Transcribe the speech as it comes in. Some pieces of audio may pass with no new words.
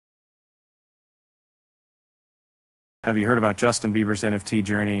Have you heard about Justin Bieber's NFT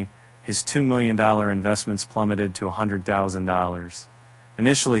journey? His $2 million investments plummeted to $100,000.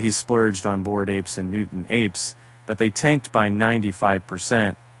 Initially, he splurged on bored apes and Mutant apes, but they tanked by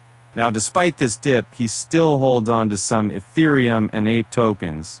 95%. Now, despite this dip, he still holds on to some Ethereum and APE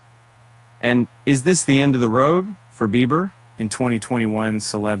tokens. And is this the end of the road for Bieber? In 2021,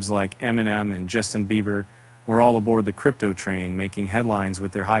 celebs like Eminem and Justin Bieber were all aboard the crypto train, making headlines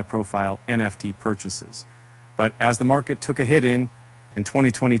with their high-profile NFT purchases. But as the market took a hit in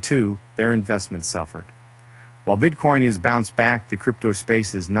 2022, their investments suffered. While Bitcoin has bounced back, the crypto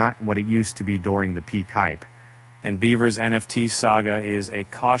space is not what it used to be during the peak hype. And Bieber's NFT saga is a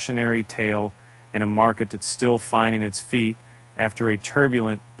cautionary tale in a market that's still finding its feet after a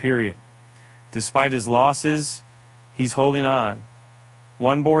turbulent period. Despite his losses, he's holding on.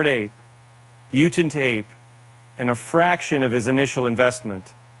 One bored ape, Mutant ape, and a fraction of his initial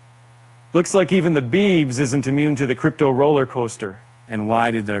investment. Looks like even the Biebs isn't immune to the crypto roller coaster. And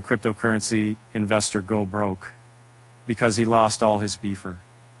why did the cryptocurrency investor go broke? Because he lost all his beefer.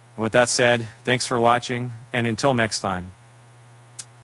 With that said, thanks for watching, and until next time.